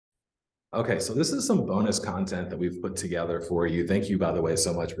Okay, so this is some bonus content that we've put together for you. Thank you, by the way,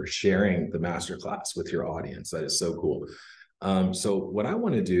 so much for sharing the masterclass with your audience. That is so cool. So what I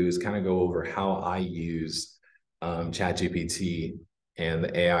want to do is kind of go over how I use ChatGPT and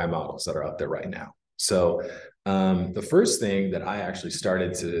the AI models that are out there right now. So the first thing that I actually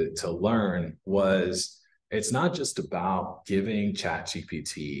started to learn was it's not just about giving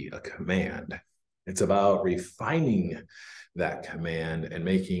ChatGPT a command. It's about refining that command and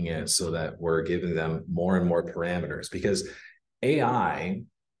making it so that we're giving them more and more parameters, because AI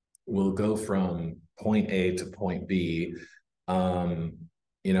will go from point A to point B. Um,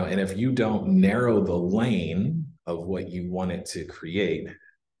 and if you don't narrow the lane of what you want it to create,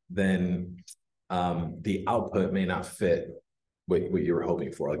 then the output may not fit what you were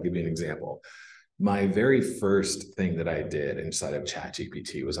hoping for. I'll give you an example. My very first thing that I did inside of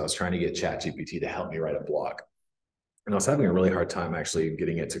ChatGPT was I was trying to get ChatGPT to help me write a blog. And I was having a really hard time actually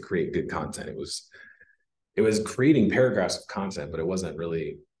getting it to create good content. It was creating paragraphs of content, but it wasn't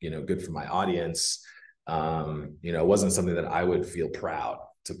really, good for my audience. It wasn't something that I would feel proud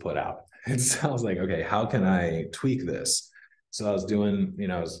to put out. And so I was like, okay, how can I tweak this? So I was doing,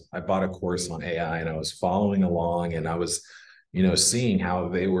 I bought a course on AI and I was following along, and I was, seeing how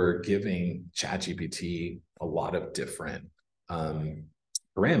they were giving ChatGPT a lot of different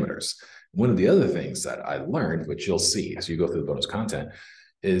parameters. One of the other things that I learned, which you'll see as you go through the bonus content,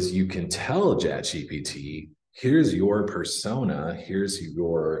 is you can tell ChatGPT, here's your persona, here's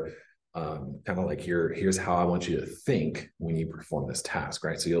your kind of like here's how I want you to think when you perform this task,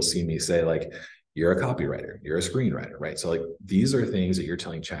 right? So you'll see me say like, you're a copywriter, you're a screenwriter, right? So like these are things that you're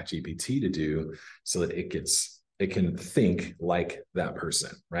telling ChatGPT to do so that it can think like that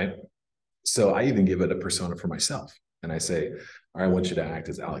person, right? So I even give it a persona for myself. And I say, all right, I want you to act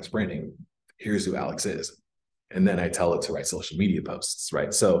as Alex Branning. Here's who Alex is. And then I tell it to write social media posts,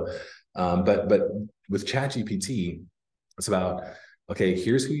 right? So, but with ChatGPT, it's about, okay,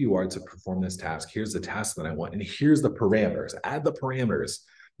 here's who you are to perform this task. Here's the task that I want. And here's the parameters. Add the parameters.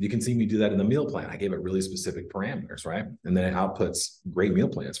 You can see me do that in the meal plan. I gave it really specific parameters, right? And then it outputs great meal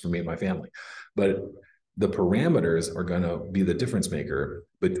plans for me and my family. But the parameters are going to be the difference maker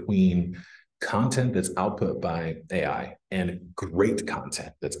between content that's output by AI and great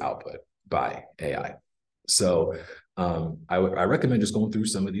content that's output by AI. So I recommend just going through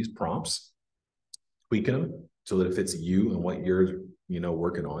some of these prompts, tweaking them so that it fits you and what you're,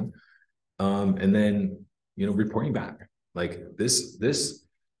 working on. And then, reporting back like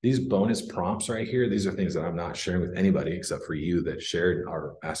these bonus prompts right here. These are things that I'm not sharing with anybody except for you that shared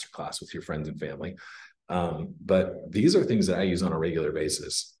our masterclass with your friends and family. But these are things that I use on a regular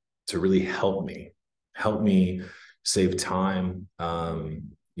basis to really help me save time.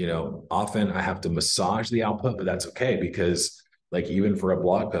 Often I have to massage the output, but that's okay, because like even for a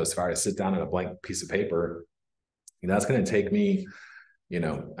blog post, if I were to sit down on a blank piece of paper, that's going to take me, I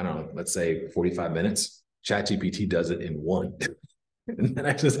don't know, let's say 45 minutes. ChatGPT does it in one. And then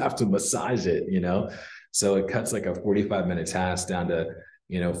I just have to massage it, So it cuts like a 45-minute task down to,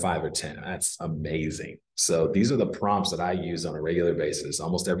 5 or 10. That's amazing. So these are the prompts that I use on a regular basis,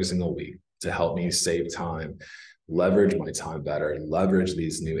 almost every single week, to help me save time, leverage my time better, leverage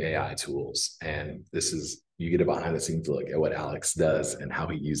these new AI tools. And you get a behind the scenes look at what Alex does and how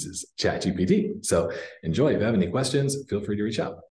he uses ChatGPT. So enjoy. If you have any questions, feel free to reach out.